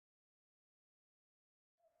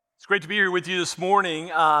It's great to be here with you this morning.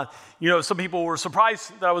 Some people were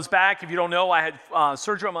surprised that I was back. If you don't know, I had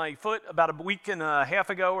surgery on my foot about a week and a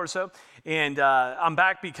half ago or so. And I'm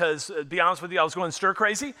back because, to be honest with you, I was going stir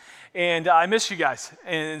crazy. And I miss you guys.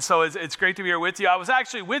 And so it's great to be here with you. I was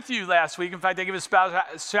actually with you last week. In fact, I give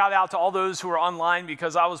a shout out to all those who are online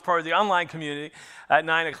because I was part of the online community at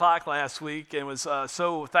 9 o'clock last week and was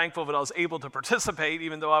so thankful that I was able to participate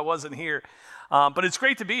even though I wasn't here. But it's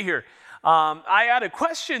great to be here. I had a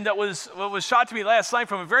question that was shot to me last night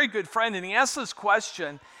from a very good friend, and he asked this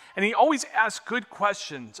question, and he always asks good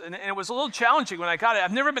questions, and it was a little challenging when I got it.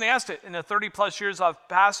 I've never been asked it in the 30-plus years I've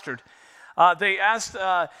pastored. He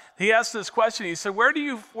asked this question. He said, "Where do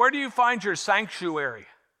you find your sanctuary?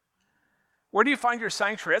 Where do you find your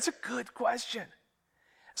sanctuary?" That's a good question.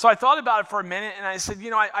 So I thought about it for a minute, and I said,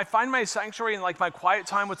 I find my sanctuary in like my quiet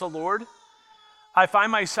time with the Lord. I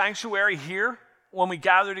find my sanctuary here when we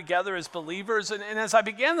gather together as believers. And as I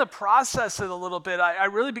began to process it a little bit, I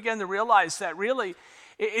really began to realize that really,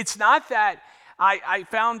 it's not that I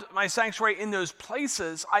found my sanctuary in those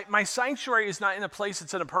places. My sanctuary is not in a place,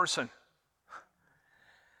 it's in a person.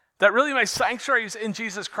 That really my sanctuary is in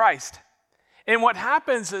Jesus Christ. And what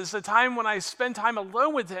happens is the time when I spend time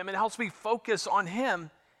alone with him, it helps me focus on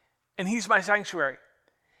him, and he's my sanctuary.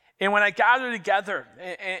 And when I gather together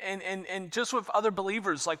and just with other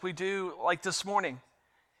believers like we do like this morning,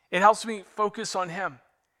 it helps me focus on him.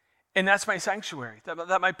 And that's my sanctuary,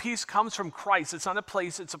 that my peace comes from Christ. It's not a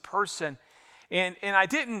place, it's a person. And I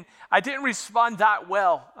didn't respond that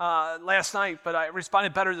well last night, but I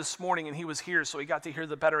responded better this morning, and he was here, so he got to hear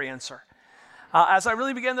the better answer. As I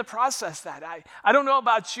really began to process that, I don't know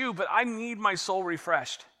about you, but I need my soul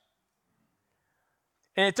refreshed.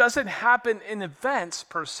 And it doesn't happen in events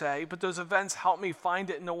per se, but those events help me find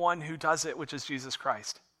it in the one who does it, which is Jesus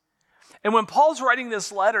Christ. And when Paul's writing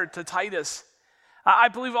this letter to Titus, I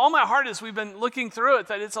believe all my heart as we've been looking through it,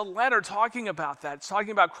 that it's a letter talking about that. It's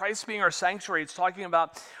talking about Christ being our sanctuary. It's talking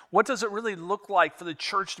about what does it really look like for the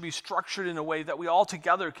church to be structured in a way that we all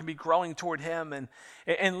together can be growing toward him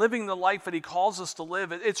and living the life that he calls us to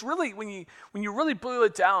live. It's really, when you really boil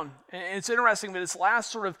it down, and it's interesting that it's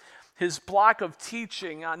last sort of his block of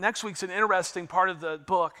teaching. Next week's an interesting part of the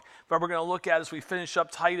book that we're going to look at as we finish up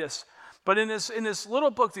Titus. But in this little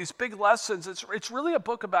book, these big lessons, it's really a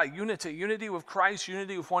book about unity with Christ,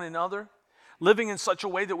 unity with one another, living in such a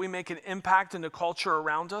way that we make an impact in the culture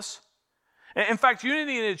around us. In fact,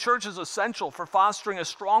 unity in the church is essential for fostering a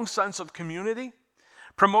strong sense of community,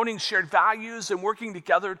 promoting shared values, and working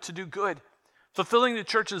together to do good, fulfilling the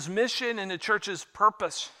church's mission and the church's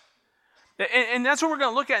purpose. And that's what we're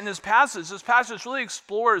going to look at in this passage. This passage really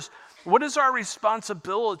explores what is our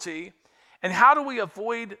responsibility and how do we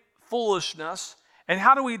avoid foolishness and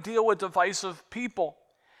how do we deal with divisive people.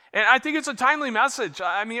 And I think it's a timely message.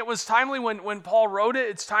 I mean, it was timely when Paul wrote it.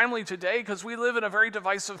 It's timely today because we live in a very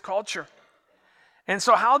divisive culture. And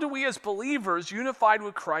so how do we as believers, unified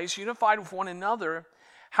with Christ, unified with one another,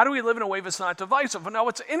 how do we live in a way that's not divisive? Now,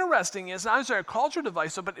 what's interesting is not only our culture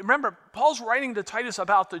divisive, but remember, Paul's writing to Titus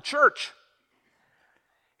about the church.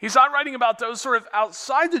 He's not writing about those sort of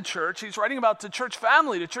outside the church. He's writing about the church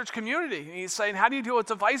family, the church community. And he's saying, how do you deal with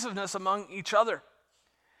divisiveness among each other?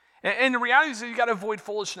 And the reality is that you got to avoid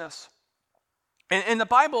foolishness. And in the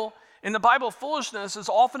Bible, foolishness is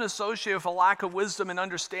often associated with a lack of wisdom and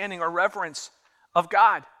understanding or reverence of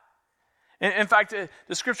God. In fact,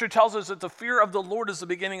 the scripture tells us that the fear of the Lord is the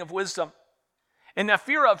beginning of wisdom. And that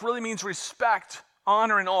fear of really means respect,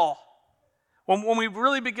 honor, and awe. When we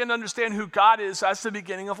really begin to understand who God is, that's the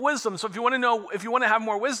beginning of wisdom. So if you want to have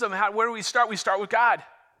more wisdom, where do we start? We start with God.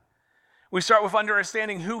 We start with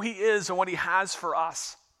understanding who he is and what he has for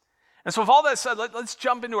us. And so with all that said, let's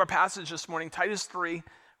jump into our passage this morning, Titus 3,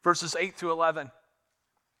 verses 8 through 11.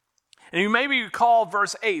 And you maybe recall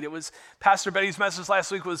verse 8. It was Pastor Betty's message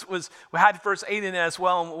last week we had verse 8 in it as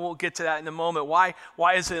well, and we'll get to that in a moment. Why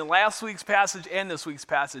is it in last week's passage and this week's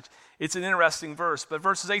passage? It's an interesting verse. But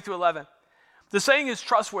verses 8 through 11. The saying is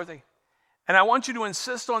trustworthy, and I want you to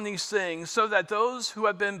insist on these things so that those who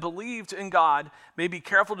have been believed in God may be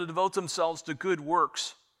careful to devote themselves to good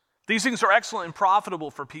works. These things are excellent and profitable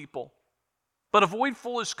for people. But avoid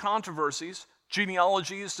foolish controversies,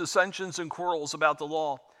 genealogies, dissensions, and quarrels about the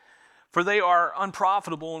law, for they are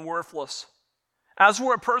unprofitable and worthless. As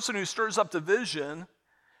for a person who stirs up division,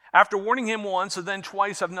 after warning him once and then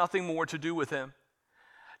twice have nothing more to do with him,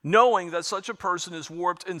 knowing that such a person is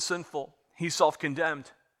warped and sinful, he's self-condemned.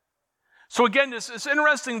 So again, this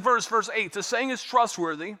interesting verse 8, the saying is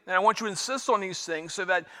trustworthy, and I want you to insist on these things so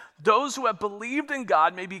that those who have believed in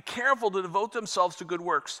God may be careful to devote themselves to good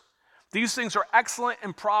works. These things are excellent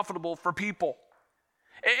and profitable for people.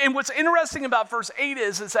 And what's interesting about verse 8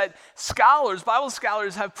 is that scholars, Bible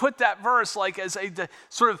scholars, have put that verse like as a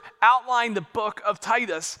sort of outline the book of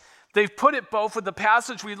Titus. They've put it both with the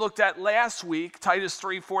passage we looked at last week, Titus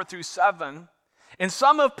 3, 4 through 7. And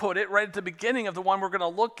some have put it right at the beginning of the one we're going to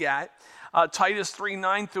look at, Titus 3,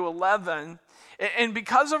 9 through 11. And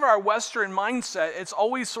because of our Western mindset, it's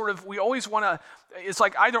always sort of, we always want to, it's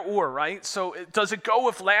like either or, right? So does it go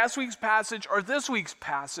with last week's passage or this week's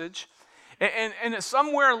passage? And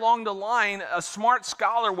somewhere along the line, a smart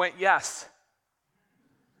scholar went yes.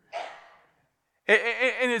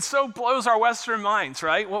 And it so blows our Western minds,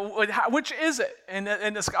 right? Well, which is it?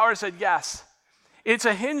 And the scholar said yes. It's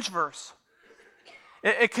a hinge verse.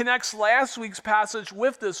 It connects last week's passage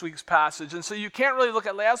with this week's passage. And so you can't really look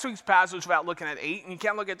at last week's passage without looking at 8, and you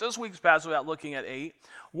can't look at this week's passage without looking at 8.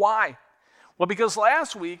 Why? Well, because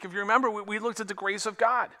last week, if you remember, we looked at the grace of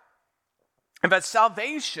God. And that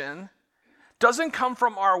salvation doesn't come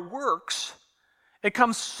from our works. It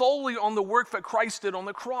comes solely on the work that Christ did on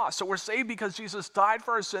the cross. So we're saved because Jesus died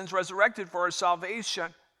for our sins, resurrected for our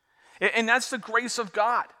salvation. And that's the grace of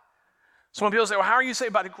God. So when people say, well, how are you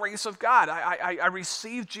saved by the grace of God? I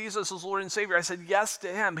received Jesus as Lord and Savior. I said yes to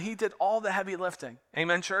him. He did all the heavy lifting.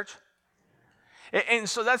 Amen, church? And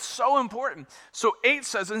so that's so important. So 8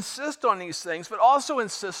 says, insist on these things, but also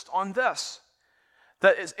insist on this.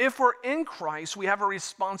 That is, if we're in Christ, we have a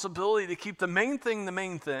responsibility to keep the main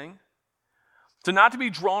thing, to not to be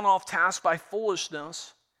drawn off task by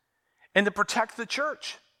foolishness, and to protect the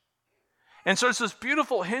church. And so it's this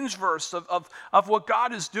beautiful hinge verse of what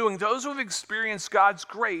God is doing. Those who have experienced God's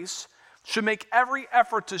grace should make every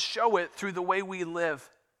effort to show it through the way we live.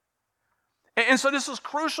 And so this is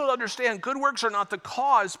crucial to understand. Good works are not the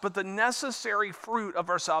cause, but the necessary fruit of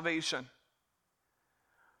our salvation.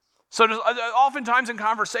 So oftentimes in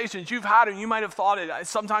conversations you've had, and you might have thought it,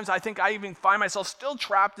 sometimes I think I even find myself still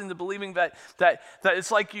trapped into believing that it's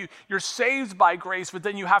like you're saved by grace, but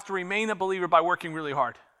then you have to remain a believer by working really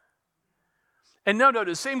hard. And no,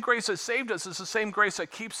 the same grace that saved us is the same grace that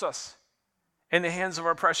keeps us in the hands of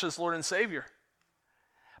our precious Lord and Savior.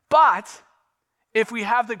 But if we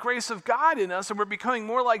have the grace of God in us and we're becoming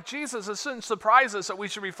more like Jesus, it shouldn't surprise us that we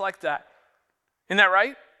should reflect that. Isn't that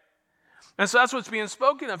right? And so that's what's being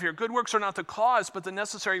spoken of here. Good works are not the cause, but the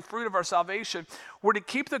necessary fruit of our salvation. We're to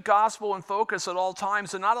keep the gospel in focus at all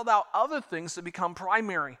times and not allow other things to become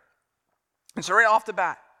primary. And so right off the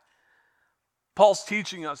bat, Paul's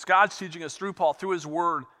teaching us, God's teaching us through Paul, through his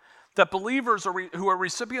word, that believers who are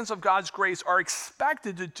recipients of God's grace are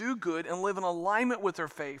expected to do good and live in alignment with their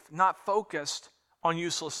faith, not focused on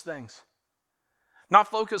useless things. Not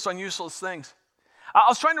focused on useless things. I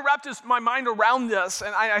was trying to wrap my mind around this,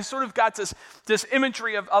 and I sort of got this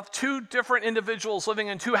imagery of two different individuals living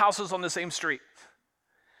in two houses on the same street.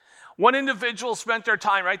 One individual spent their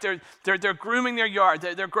time, right? They're grooming their yard.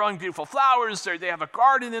 They're growing beautiful flowers. They have a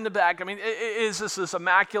garden in the back. I mean, it is this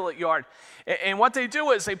immaculate yard. And what they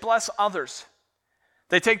do is they bless others.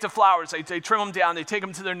 They take the flowers, they trim them down, they take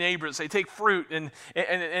them to their neighbors, they take fruit of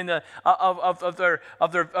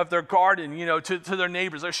their garden, to their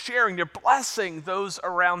neighbors. They're sharing, they're blessing those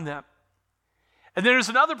around them. And then there's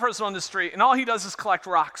another person on the street, and all he does is collect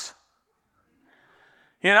rocks.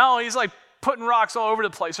 He's like putting rocks all over the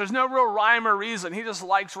place. There's no real rhyme or reason. He just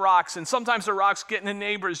likes rocks, and sometimes the rocks get in the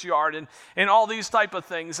neighbor's yard and all these type of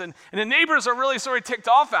things. And the neighbors are really sort of ticked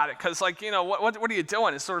off at it because, what are you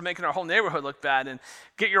doing? It's sort of making our whole neighborhood look bad, and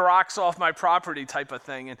get your rocks off my property type of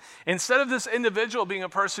thing. And instead of this individual being a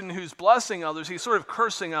person who's blessing others, he's sort of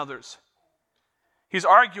cursing others. He's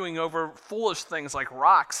arguing over foolish things like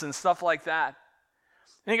rocks and stuff like that.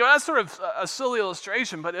 And you go, that's sort of a silly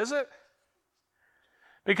illustration, but is it?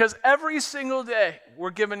 Because every single day,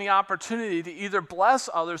 we're given the opportunity to either bless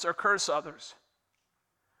others or curse others.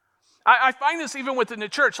 I find this even within the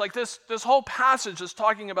church. Like this whole passage is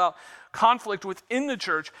talking about conflict within the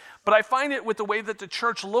church, but I find it with the way that the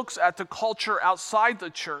church looks at the culture outside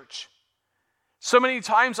the church. So many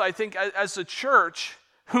times, I think, as the church,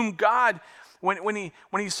 whom God, when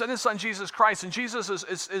he sent his son Jesus Christ, and Jesus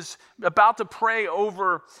is about to pray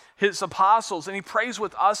over his apostles, and he prays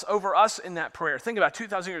with us, over us in that prayer. Think about it,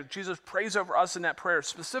 2,000 years, Jesus prays over us in that prayer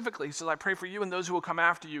specifically. He says, I pray for you and those who will come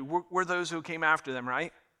after you. We're those who came after them,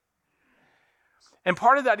 right? And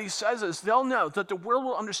part of that he says is, they'll know that the world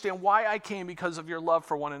will understand why I came because of your love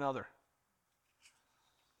for one another.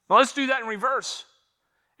 Now let's do that in reverse.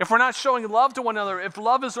 If we're not showing love to one another, if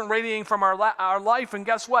love isn't radiating from our life, and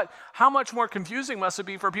guess what? How much more confusing must it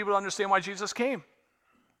be for people to understand why Jesus came?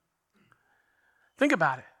 Think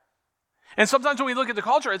about it. And sometimes when we look at the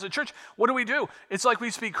culture as a church, what do? It's like we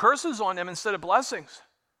speak curses on them instead of blessings.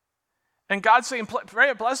 And God's saying, pray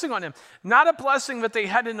a blessing on them. Not a blessing that they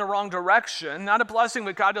head in the wrong direction. Not a blessing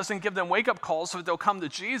that God doesn't give them wake-up calls so that they'll come to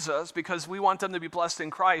Jesus, because we want them to be blessed in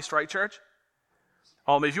Christ, right, church?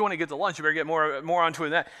 Oh, if you want to get to lunch, you better get more onto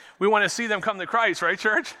that. We want to see them come to Christ, right,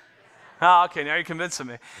 church? Oh, okay, now you're convincing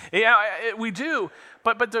me. Yeah, we do.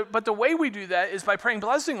 But the way we do that is by praying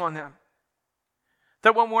blessing on them.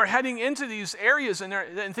 That when we're heading into these areas and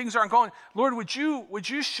things aren't going, Lord, would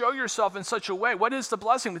you show yourself in such a way? What is the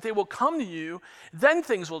blessing? That they will come to you, then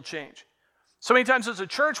things will change. So many times as a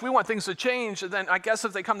church, we want things to change, and then I guess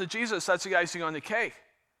if they come to Jesus, that's the icing on the cake.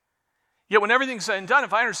 Yet when everything's said and done,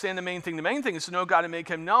 if I understand the main thing is to know God and make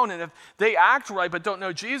him known, and if they act right but don't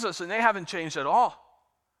know Jesus, then they haven't changed at all.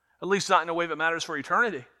 At least not in a way that matters for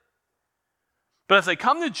eternity. But if they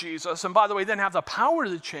come to Jesus, and by the way, then have the power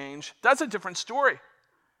to change, that's a different story.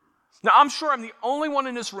 Now, I'm sure I'm the only one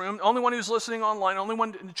in this room, the only one who's listening online, only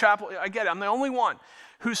one in the chapel. I get it. I'm the only one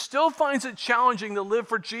who still finds it challenging to live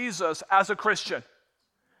for Jesus as a Christian.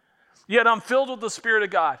 Yet I'm filled with the Spirit of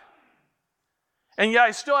God. And yet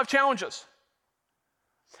I still have challenges.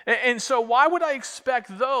 And so why would I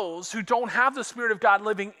expect those who don't have the Spirit of God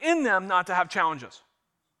living in them not to have challenges?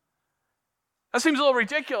 That seems a little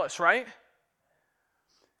ridiculous, right?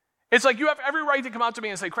 It's like you have every right to come out to me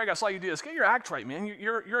and say, Craig, I saw you do this. Get your act right, man.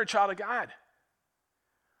 You're a child of God.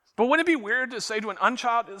 But wouldn't it be weird to say to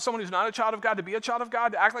someone who's not a child of God, to be a child of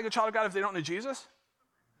God, to act like a child of God if they don't know Jesus?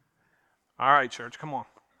 All right, church, come on.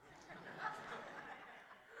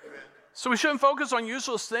 So we shouldn't focus on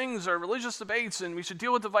useless things or religious debates, and we should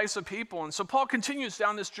deal with divisive people. And so Paul continues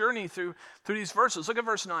down this journey through these verses. Look at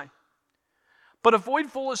verse 9. But avoid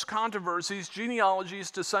foolish controversies, genealogies,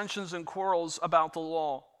 dissensions, and quarrels about the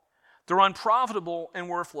law. They're unprofitable and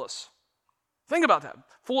worthless. Think about that.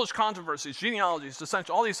 Foolish controversies, genealogies, dissensions,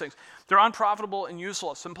 all these things. They're unprofitable and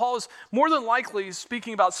useless. And Paul is more than likely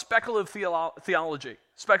speaking about speculative theology.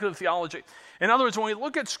 Speculative theology. In other words, when we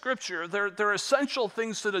look at Scripture, there are essential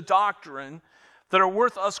things to the doctrine that are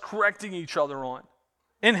worth us correcting each other on.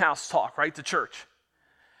 In-house talk, right? The church.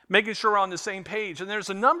 Making sure we're on the same page. And there's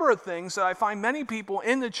a number of things that I find many people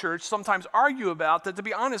in the church sometimes argue about that, to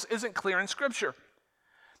be honest, isn't clear in Scripture.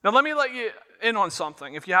 Now, let me let you in on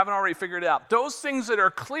something if you haven't already figured it out. Those things that are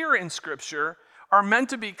clear in Scripture are meant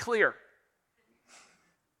to be clear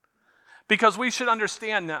because we should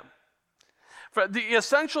understand them. For the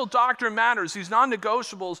essential doctrine matters. These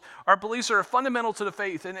non-negotiables are beliefs that are fundamental to the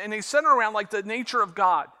faith, and they center around like the nature of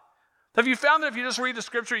God. Have you found that if you just read the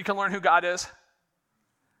Scripture, you can learn who God is?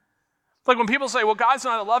 Like when people say, well, God's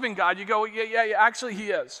not a loving God, you go, yeah, actually he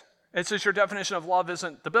is. It's just your definition of love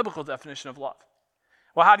isn't the biblical definition of love.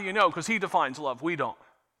 Well, how do you know? Because he defines love. We don't.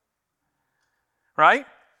 Right?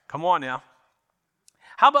 Come on now.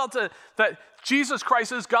 How about that Jesus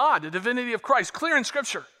Christ is God, the divinity of Christ, clear in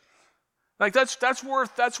Scripture. Like that's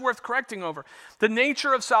worth correcting over. The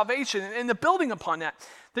nature of salvation and the building upon that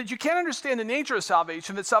you can't understand the nature of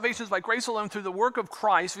salvation, that salvation is by grace alone through the work of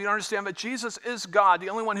Christ. If you don't understand that Jesus is God, the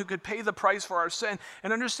only one who could pay the price for our sin,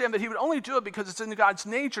 and understand that he would only do it because it's in God's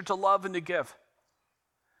nature to love and to give.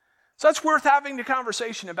 So that's worth having the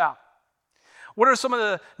conversation about. What are some of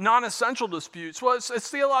the non-essential disputes? Well, it's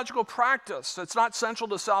theological practice. It's not central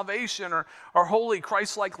to salvation or holy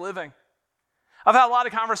Christ-like living. I've had a lot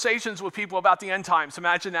of conversations with people about the end times.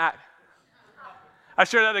 Imagine that. I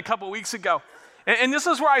shared that a couple weeks ago. And this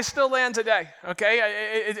is where I still land today,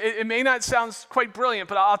 okay? It may not sound quite brilliant,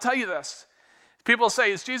 but I'll tell you this. People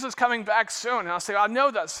say, is Jesus coming back soon? And I'll say, I know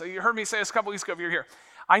this. You heard me say this a couple weeks ago if you're here.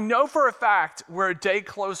 I know for a fact we're a day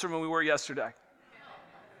closer than we were yesterday.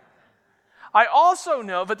 I also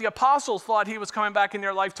know that the apostles thought he was coming back in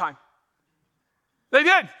their lifetime. They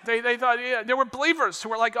did. They thought, yeah, there were believers who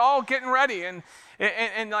were like, oh, getting ready and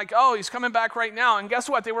like, oh, he's coming back right now. And guess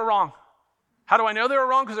what? They were wrong. How do I know they were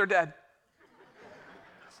wrong? Because they're dead.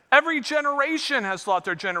 Every generation has thought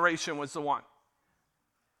their generation was the one.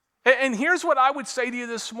 And here's what I would say to you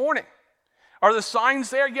this morning. Are the signs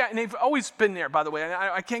there? Yeah, and they've always been there, by the way. And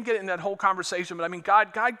I can't get in that whole conversation, but I mean,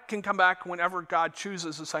 God can come back whenever God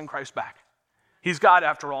chooses to send Christ back. He's God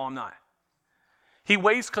after all, I'm not. He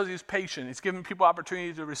waits because he's patient. He's giving people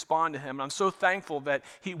opportunity to respond to him. And I'm so thankful that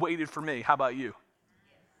he waited for me. How about you?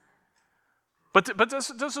 But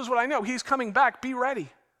this is what I know. He's coming back. Be ready.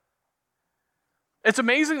 It's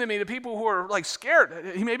amazing to me the people who are like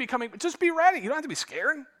scared. He may be coming. Just be ready. You don't have to be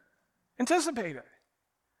scared. Anticipate it.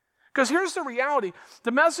 Because here's the reality.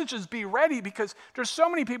 The message is be ready because there's so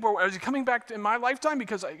many people. Is he coming back in my lifetime?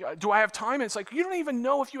 Because do I have time? And it's like, you don't even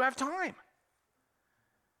know if you have time.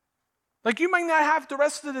 Like you might not have the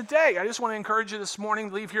rest of the day. I just want to encourage you this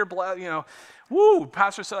morning, leave here, woo,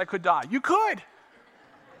 pastor said I could die. You could.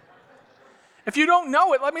 If you don't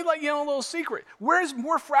know it, let me let you in a little secret. We're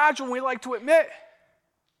more fragile than we like to admit.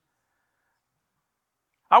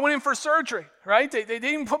 I went in for surgery, right? They didn't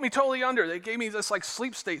even put me totally under. They gave me this like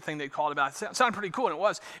sleep state thing they called about. It sounded pretty cool, and it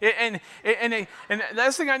was. And the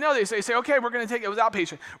last thing I know, they say, okay, we're going to take, it was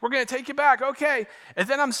outpatient. We're going to take you back, okay. And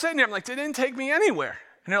then I'm sitting there, I'm like, they didn't take me anywhere.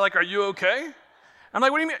 And they're like, are you okay? I'm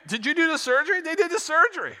like, what do you mean? Did you do the surgery? They did the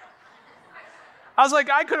surgery. I was like,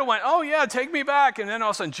 I could have went, oh yeah, take me back. And then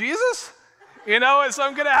all of a sudden, Jesus? You know, it's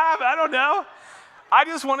something going to happen. I don't know. I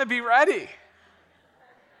just want to be ready.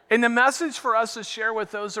 And the message for us to share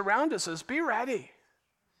with those around us is be ready.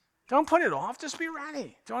 Don't put it off, just be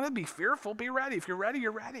ready. Don't have to be fearful, be ready. If you're ready,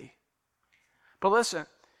 you're ready. But listen,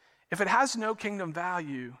 if it has no kingdom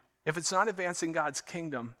value, if it's not advancing God's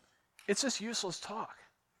kingdom, it's just useless talk.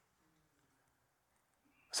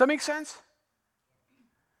 Does that make sense?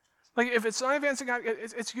 Like if it's not advancing God,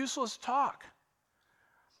 it's useless talk.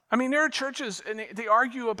 I mean, there are churches and they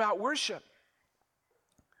argue about worship.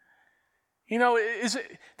 You know,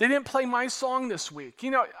 they didn't play my song this week.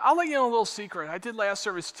 You know, I'll let you in a little secret. I did last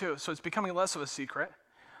service too, so it's becoming less of a secret.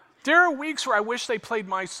 There are weeks where I wish they played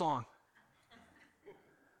my song.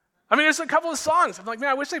 I mean, there's a couple of songs. I'm like, man,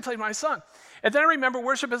 I wish they played my song. And then I remember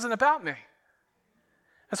worship isn't about me.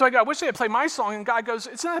 And so I go, I wish they had played my song. And God goes,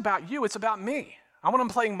 it's not about you, it's about me. I want them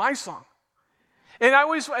playing my song. And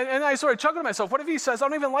I sort of chuckled to myself, what if he says, I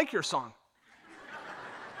don't even like your song?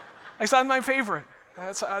 It's not my favorite.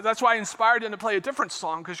 That's why I inspired him to play a different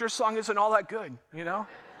song, because your song isn't all that good, you know?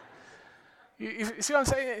 You see what I'm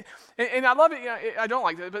saying? And I love it. You know, I don't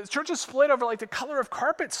like that, but churches split over like the color of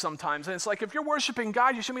carpets sometimes. And it's like, if you're worshiping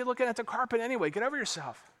God, you shouldn't be looking at the carpet anyway. Get over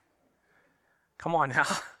yourself. Come on now.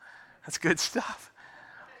 That's good stuff.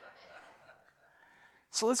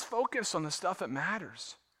 So let's focus on the stuff that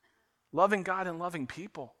matters. Loving God and loving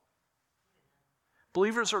people.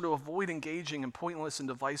 Believers are to avoid engaging in pointless and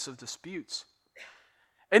divisive disputes.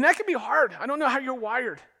 And that can be hard. I don't know how you're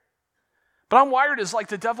wired. But I'm wired as like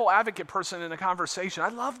the devil advocate person in a conversation. I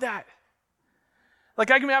love that.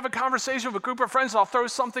 Like I can have a conversation with a group of friends, and I'll throw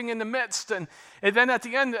something in the midst, and then at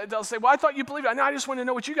the end, they'll say, well, I thought you believed it. No, I just want to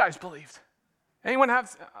know what you guys believed. Anyone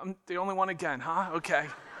have, I'm the only one again, huh? Okay.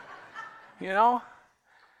 You know?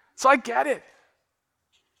 So I get it.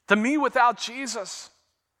 The me without Jesus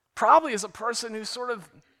probably is a person who sort of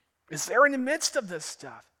is there in the midst of this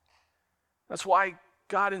stuff. That's why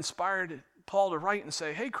God inspired Paul to write and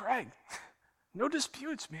say, hey, Craig, no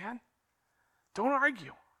disputes, man. Don't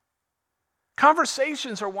argue.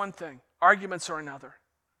 Conversations are one thing. Arguments are another.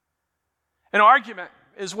 An argument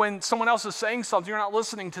is when someone else is saying something, you're not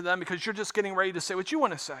listening to them because you're just getting ready to say what you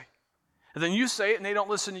want to say. And then you say it and they don't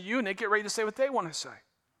listen to you and they get ready to say what they want to say.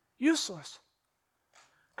 Useless.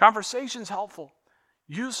 Conversation's helpful.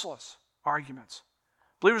 Useless arguments.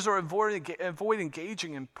 Believers are avoid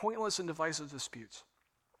engaging in pointless and divisive disputes.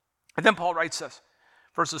 And then Paul writes this,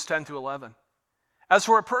 verses 10 through 11. As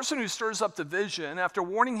for a person who stirs up division, after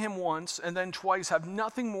warning him once and then twice, have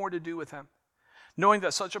nothing more to do with him. Knowing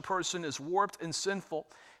that such a person is warped and sinful,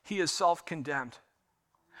 he is self-condemned.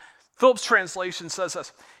 Phillips' translation says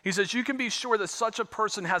this. He says, you can be sure that such a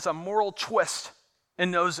person has a moral twist and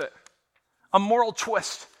knows it. A moral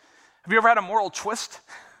twist. Have you ever had a moral twist?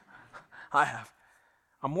 I have.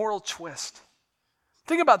 A moral twist.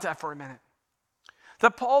 Think about that for a minute.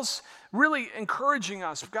 That Paul's really encouraging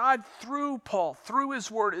us. God, through Paul, through his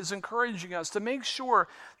word, is encouraging us to make sure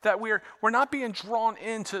that we're not being drawn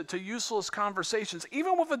into useless conversations,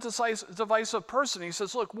 even with a divisive person. He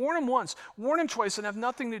says, look, warn him once, warn him twice, and have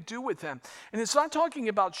nothing to do with him. And it's not talking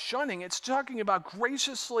about shunning. It's talking about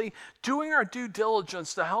graciously doing our due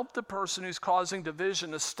diligence to help the person who's causing division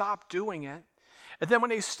to stop doing it. And then when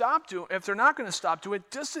they stop doing it, if they're not going to stop doing it,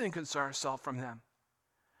 distance ourselves from them.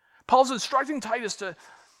 Paul's instructing Titus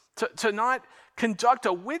to not conduct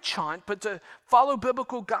a witch hunt, but to follow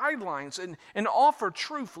biblical guidelines and offer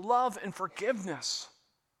truth, love, and forgiveness.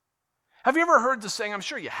 Have you ever heard the saying, I'm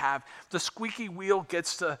sure you have, the squeaky wheel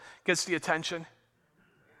gets the attention?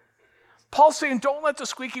 Paul's saying, don't let the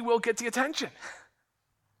squeaky wheel get the attention.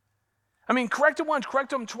 I mean, correct him once,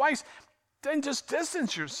 correct him twice, then just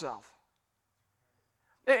distance yourself.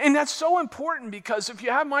 And that's so important because if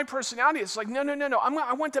you have my personality, it's like, no.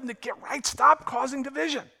 I want them to get right. Stop causing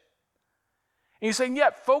division. And he's saying,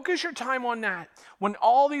 yeah, focus your time on that when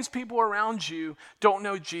all these people around you don't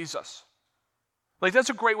know Jesus. Like,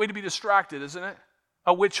 that's a great way to be distracted, isn't it?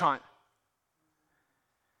 A witch hunt.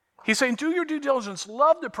 He's saying, do your due diligence,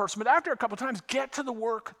 love the person, but after a couple times, get to the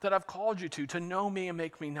work that I've called you to know me and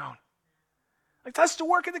make me known. Like, that's the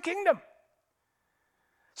work of the kingdom.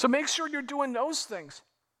 So make sure you're doing those things.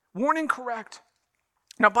 Warn and correct.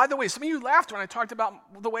 Now, by the way, some of you laughed when I talked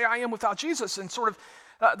about the way I am without Jesus and sort of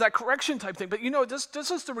that correction type thing. But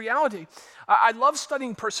this is the reality. I love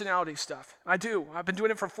studying personality stuff. I do. I've been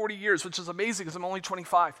doing it for 40 years, which is amazing because I'm only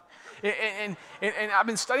 25. And I've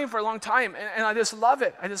been studying for a long time, and I just love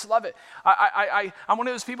it. I just love it. I'm one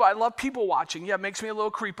of those people, I love people watching. Yeah, it makes me a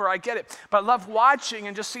little creeper, I get it. But I love watching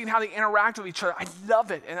and just seeing how they interact with each other. I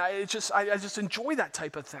love it, and I just enjoy that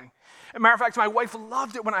type of thing. As a matter of fact, my wife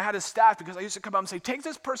loved it when I had a staff because I used to come up and say, take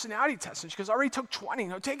this personality test. And she goes, I already took 20.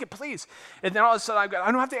 No, take it, please. And then all of a sudden,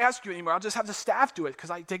 I don't have to ask you anymore. I'll just have the staff do it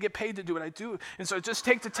because they get paid to do what I do. And so just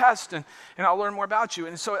take the test and I'll learn more about you.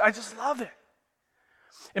 And so I just love it.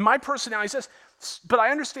 And my personality is this. But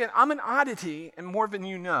I understand I'm an oddity, and more than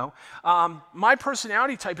you know. My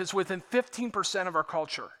personality type is within 15% of our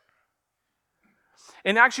culture.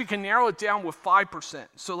 And actually can narrow it down with 5%.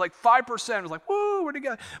 So like 5% is like, woo, we're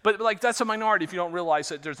together. But like that's a minority if you don't realize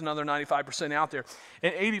that there's another 95% out there.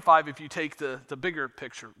 And 85 if you take the bigger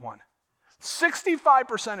picture one.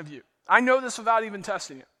 65% of you, I know this without even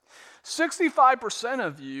testing it. 65%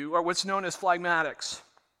 of you are what's known as phlegmatics.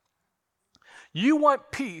 You want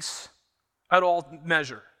peace at all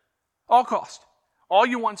measure, all cost. All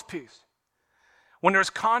you want is peace. When there's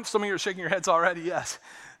some of you are shaking your heads already, yes.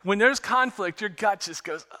 When there's conflict, your gut just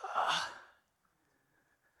goes, ugh.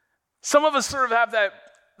 Some of us sort of have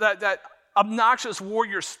that obnoxious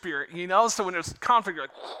warrior spirit, So when there's conflict, you're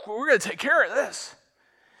like, we're going to take care of this.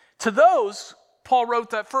 To those, Paul wrote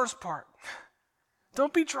that first part.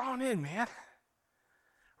 Don't be drawn in, man.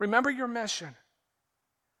 Remember your mission.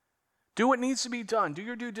 Do what needs to be done. Do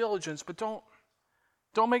your due diligence, but don't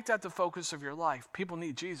make that the focus of your life. People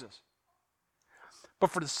need Jesus. But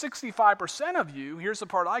for the 65% of you, here's the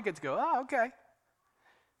part I get to go, oh, okay.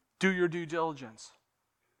 Do your due diligence.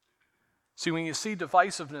 See, when you see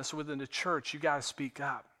divisiveness within the church, you got to speak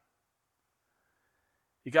up.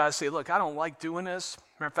 You got to say, look, I don't like doing this.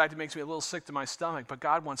 Matter of fact, it makes me a little sick to my stomach, but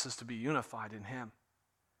God wants us to be unified in Him.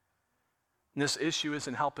 And this issue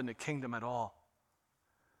isn't helping the kingdom at all.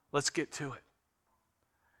 Let's get to it.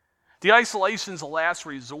 The isolation is a last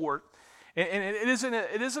resort. And it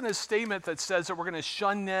isn't a statement that says that we're going to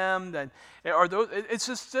shun them, it's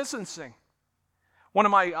just distancing. One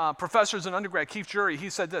of my professors in undergrad, Keith Jury, he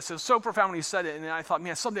said this. It was so profound when he said it, and I thought,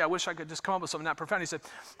 man, someday I wish I could just come up with something that profound. He said,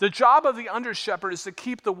 the job of the under-shepherd is to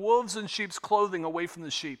keep the wolves in sheep's clothing away from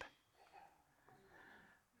the sheep.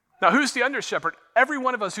 Now, who's the under-shepherd? Every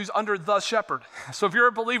one of us who's under the shepherd. So if you're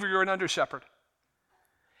a believer, you're an under-shepherd.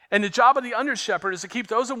 And the job of the under-shepherd is to keep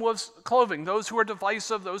those in wolves' clothing, those who are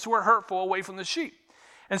divisive, those who are hurtful, away from the sheep.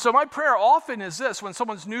 And so my prayer often is this, when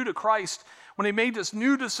someone's new to Christ, when they made this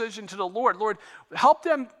new decision to the Lord, help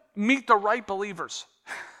them meet the right believers.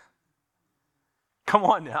 Come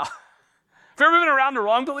on now. Have you ever been around the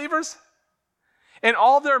wrong believers? And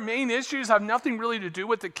all their main issues have nothing really to do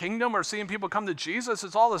with the kingdom or seeing people come to Jesus.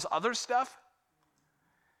 It's all this other stuff.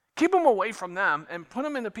 Keep them away from them and put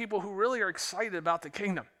them into people who really are excited about the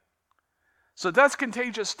kingdom. So that's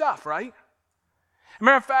contagious stuff, right? As a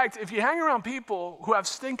matter of fact, if you hang around people who have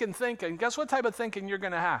stinking thinking, guess what type of thinking you're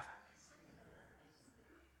going to have?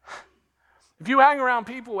 If you hang around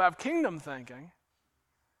people who have kingdom thinking,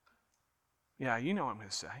 yeah, you know what I'm going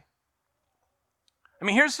to say. I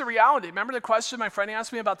mean, here's the reality. Remember the question my friend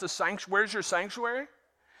asked me about the sanctuary? Where's your sanctuary?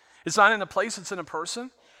 It's not in a place, it's in a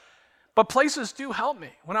person. But places do help me.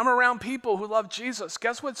 When I'm around people who love Jesus,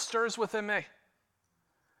 guess what stirs within me?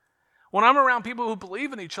 When I'm around people who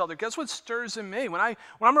believe in each other, guess what stirs in me? When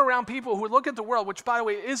I'm around people who look at the world, which, by the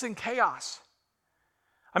way, is in chaos.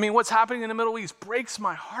 I mean, what's happening in the Middle East breaks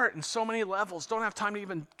my heart in so many levels. Don't have time to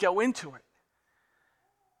even go into it.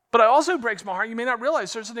 But it also breaks my heart. You may not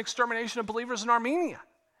realize there's an extermination of believers in Armenia.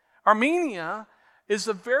 Armenia is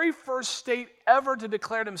the very first state ever to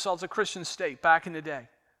declare themselves a Christian state back in the day.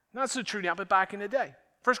 Not so true now, but back in the day.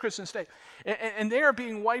 First Christian state. And they are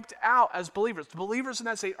being wiped out as believers. The believers in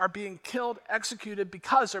that state are being killed, executed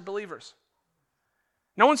because they're believers.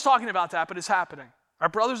 No one's talking about that, but it's happening. Our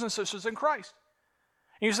brothers and sisters in Christ.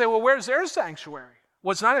 And you say, well, where's their sanctuary?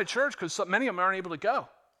 Well, it's not at church because many of them aren't able to go.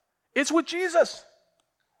 It's with Jesus.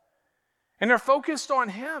 And they're focused on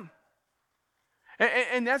Him.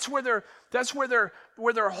 And that's where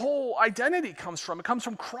their whole identity comes from. It comes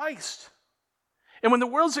from Christ. And when the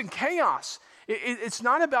world's in chaos, it's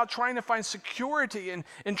not about trying to find security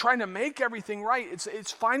and trying to make everything right.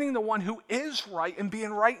 It's finding the one who is right and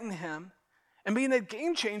being right in Him and being a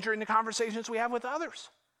game changer in the conversations we have with others.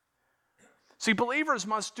 See, believers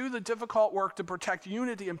must do the difficult work to protect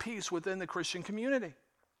unity and peace within the Christian community.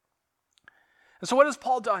 And so what has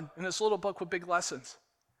Paul done in this little book with big lessons?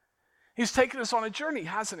 He's taken us on a journey,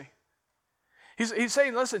 hasn't he? He's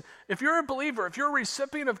saying, listen, if you're a believer, if you're a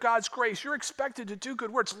recipient of God's grace, you're expected to do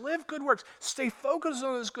good works, live good works, stay focused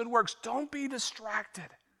on those good works. Don't be distracted.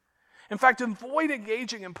 In fact, avoid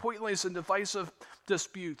engaging in pointless and divisive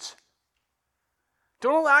disputes.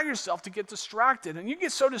 Don't allow yourself to get distracted. And you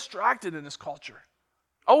get so distracted in this culture.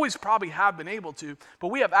 Always probably have been able to, but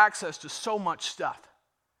we have access to so much stuff.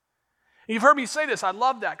 And you've heard me say this. I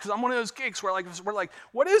love that because I'm one of those geeks where we're like,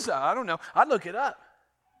 what is that? I don't know. I'd look it up.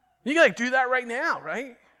 You can do that right now,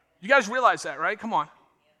 right? You guys realize that, right? Come on.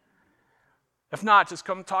 If not, just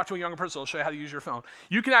come talk to a younger person. I'll show you how to use your phone.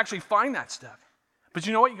 You can actually find that stuff. But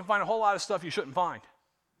you know what? You can find a whole lot of stuff you shouldn't find.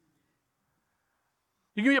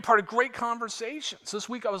 You can be a part of great conversations. This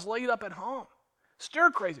week I was laid up at home.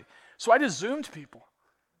 Stir crazy. So I just Zoomed people.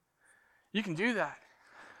 You can do that.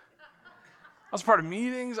 I was part of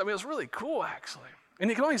meetings. I mean, it was really cool, actually. And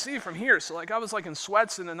you can only see it from here. So I was in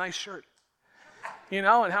sweats and a nice shirt. And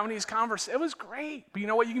having these conversations. It was great. But you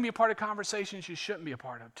know what? You can be a part of conversations you shouldn't be a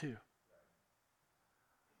part of, too.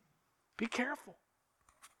 Be careful.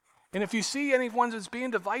 And if you see anyone that's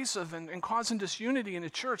being divisive and causing disunity in the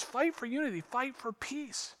church, fight for unity, fight for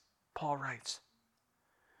peace, Paul writes.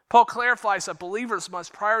 Paul clarifies that believers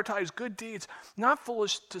must prioritize good deeds, not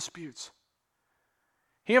foolish disputes.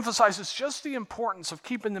 He emphasizes just the importance of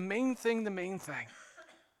keeping the main thing the main thing.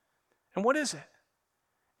 And what is it?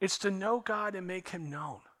 It's to know God and make him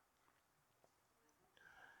known.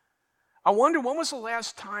 I wonder, when was the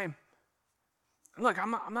last time, look,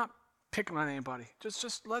 I'm not picking on anybody.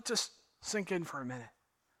 Just let this sink in for a minute.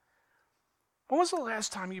 When was the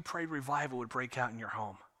last time you prayed revival would break out in your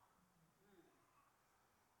home?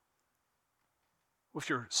 With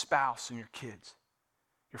your spouse and your kids,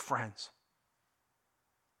 your friends.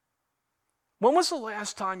 When was the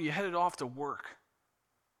last time you headed off to work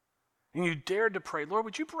and you dared to pray, Lord,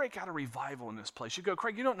 would you break out a revival in this place? You go,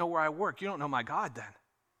 Craig, you don't know where I work. You don't know my God then.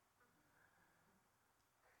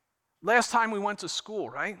 Last time we went to school,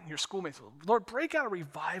 right? Your schoolmates, Lord, break out a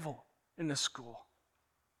revival in this school.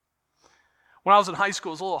 When I was in high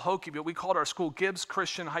school, it was a little hokey, but we called our school Gibbs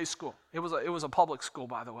Christian High School. It was a public school,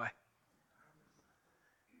 by the way.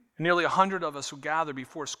 And nearly 100 of us would gather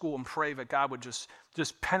before school and pray that God would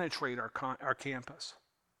just penetrate our campus.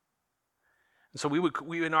 And so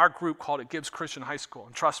we in our group called it Gibbs Christian High School.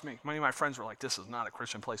 And trust me, many of my friends were like, this is not a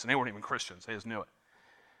Christian place. And they weren't even Christians. They just knew it.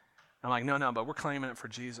 I'm like, no, but we're claiming it for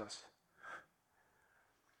Jesus.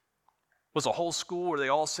 Was the whole school, were they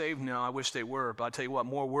all saved? No, I wish they were. But I tell you what,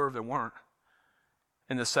 more were than weren't.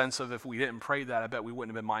 In the sense of if we didn't pray that, I bet we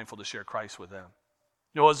wouldn't have been mindful to share Christ with them.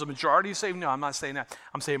 Was the majority saved? No, I'm not saying that.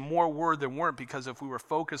 I'm saying more were than weren't, because if we were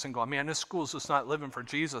focused and going, man, this school's just not living for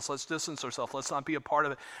Jesus. Let's distance ourselves. Let's not be a part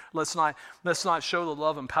of it. Let's not show the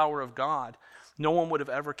love and power of God. No one would have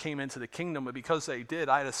ever came into the kingdom, but because they did,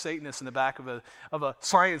 I had a Satanist in the back of a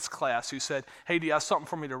science class who said, hey, do you have something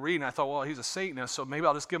for me to read? And I thought, well, he's a Satanist, so maybe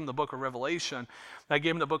I'll just give him the book of Revelation. And I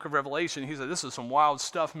gave him the book of Revelation. He said, this is some wild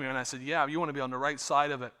stuff, man. And I said, yeah, you want to be on the right side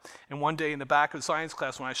of it. And one day in the back of the science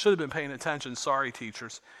class, when I should have been paying attention, sorry,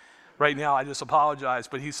 teachers, right now I just apologize,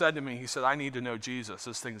 but he said to me, I need to know Jesus.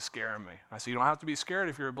 This thing's scaring me. I said, you don't have to be scared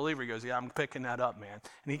if you're a believer. He goes, yeah, I'm picking that up, man.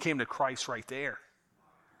 And he came to Christ right there.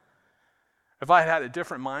 If I had a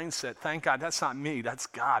different mindset, thank God, that's not me, that's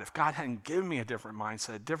God. If God hadn't given me a different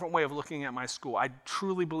mindset, a different way of looking at my school, I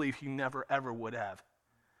truly believe he never, ever would have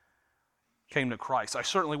came to Christ. I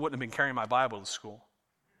certainly wouldn't have been carrying my Bible to school.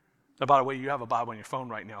 Now, by the way, you have a Bible on your phone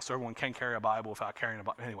right now, so everyone can carry a Bible without carrying a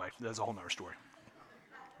Bible. Anyway, that's a whole nother story.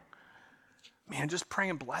 Man, just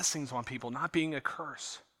praying blessings on people, not being a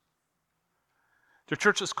curse. The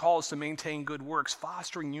church's call is to maintain good works,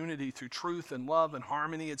 fostering unity through truth and love and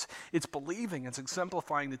harmony. It's believing, it's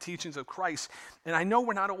exemplifying the teachings of Christ. And I know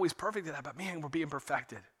we're not always perfect at that, but man, we're being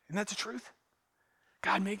perfected. Isn't that the truth?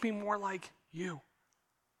 God, make me more like you.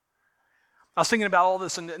 I was thinking about all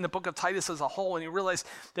this in the book of Titus as a whole, and you realize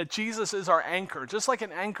that Jesus is our anchor. Just like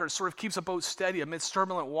an anchor sort of keeps a boat steady amidst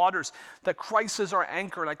turbulent waters, that Christ is our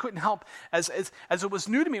anchor. And I couldn't help, as it was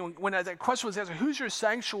new to me when that question was asked, who's your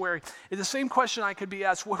sanctuary? It's the same question I could be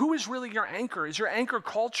asked, well, who is really your anchor? Is your anchor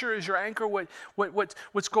culture? Is your anchor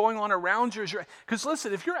what's going on around you? Because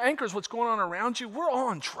listen, if your anchor is what's going on around you, we're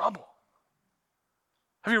all in trouble.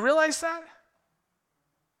 Have you realized that?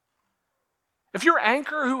 If your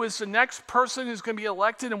anchor, who is the next person who's going to be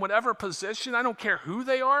elected in whatever position, I don't care who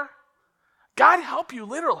they are, God help you,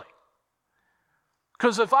 literally.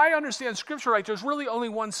 Because if I understand Scripture right, there's really only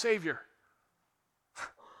one Savior.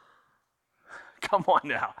 Come on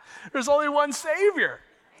now. There's only one Savior.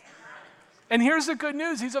 And here's the good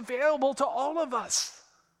news. He's available to all of us.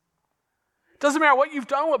 Doesn't matter what you've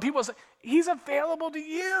done, what people say. He's available to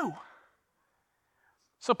you.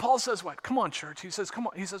 So Paul says what? Come on, church. He says, come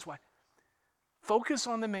on. He says what? Focus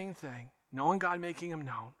on the main thing, knowing God, making him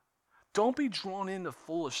known. Don't be drawn into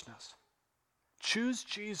foolishness. Choose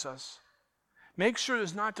Jesus. Make sure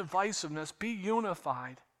there's not divisiveness. Be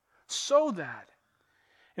unified so that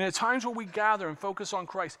in the times where we gather and focus on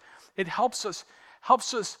Christ, it helps us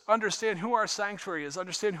understand who our sanctuary is,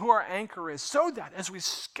 understand who our anchor is, so that as we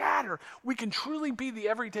scatter, we can truly be the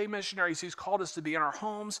everyday missionaries he's called us to be in our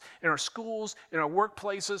homes, in our schools, in our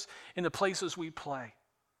workplaces, in the places we play.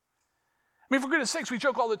 I mean, for goodness sakes, we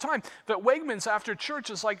joke all the time that Wegmans after church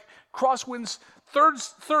is like Crosswind's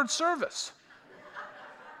third service.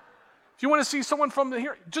 If you want to see someone from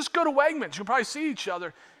here, just go to Wegmans. You'll probably see each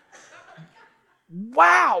other.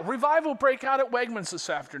 Wow, revival break out at Wegmans this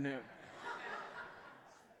afternoon.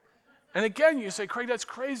 And again, you say, Craig, that's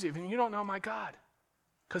crazy. I mean, you don't know my God.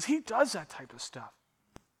 Because he does that type of stuff.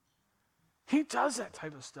 He does that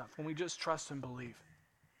type of stuff when we just trust and believe.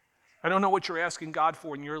 I don't know what you're asking God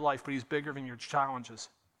for in your life, but he's bigger than your challenges.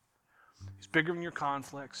 He's bigger than your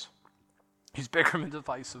conflicts. He's bigger than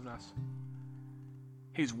divisiveness.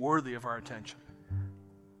 He's worthy of our attention.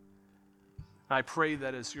 And I pray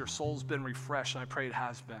that as your soul's been refreshed, and I pray it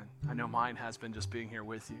has been. I know mine has been just being here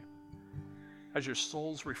with you. As your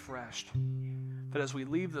soul's refreshed, that as we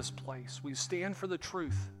leave this place, we stand for the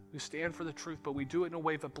truth. We stand for the truth, but we do it in a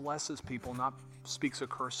way that blesses people, not speaks a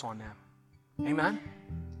curse on them. Amen?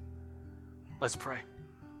 Let's pray.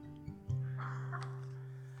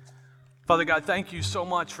 Father God, thank you so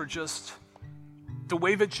much for just the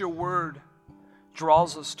way that your word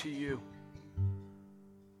draws us to you.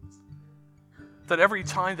 That every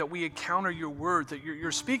time that we encounter your word, that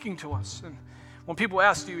you're speaking to us. And when people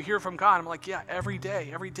ask, do you hear from God? I'm like, yeah, every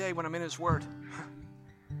day when I'm in his word.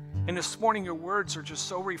 And this morning, your words are just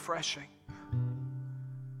so refreshing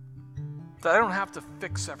that I don't have to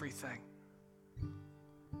fix everything.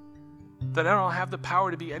 That I don't have the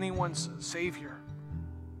power to be anyone's savior.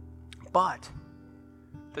 But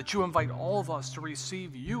that you invite all of us to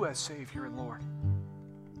receive you as Savior and Lord.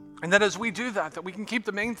 And that as we do that, that we can keep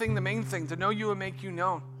the main thing, to know you and make you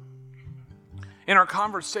known. In our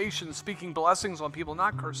conversations, speaking blessings on people,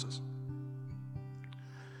 not curses.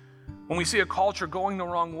 When we see a culture going the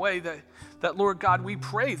wrong way, that Lord God, we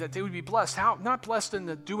pray that they would be blessed. How? Not blessed in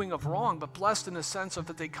the doing of wrong, but blessed in the sense of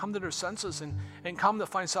that they come to their senses and come to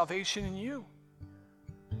find salvation in you,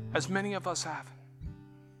 as many of us have.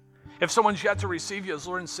 If someone's yet to receive you as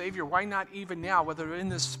Lord and Savior, why not even now, whether they're in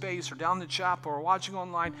this space or down the chapel or watching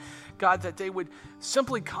online, God, that they would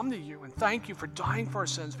simply come to you and thank you for dying for our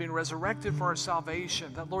sins, being resurrected for our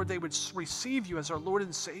salvation, that, Lord, they would receive you as our Lord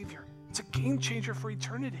and Savior. It's a game changer for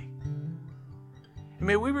eternity. And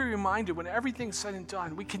may we be reminded when everything's said and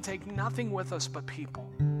done, we can take nothing with us but people.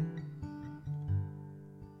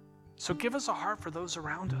 So give us a heart for those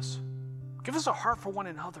around us. Give us a heart for one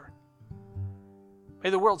another. May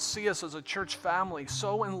the world see us as a church family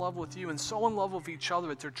so in love with you and so in love with each other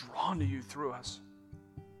that they're drawn to you through us.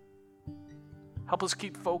 Help us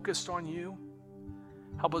keep focused on you.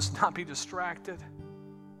 Help us not be distracted.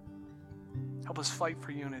 Help us fight for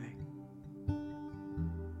unity.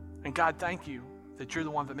 And God, thank you that you're the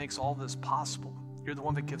one that makes all this possible. You're the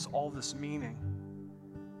one that gives all this meaning.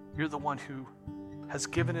 You're the one who has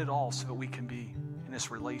given it all so that we can be in this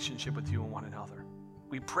relationship with you and one another.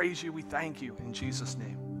 We praise you, we thank you. In Jesus'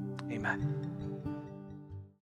 name, amen.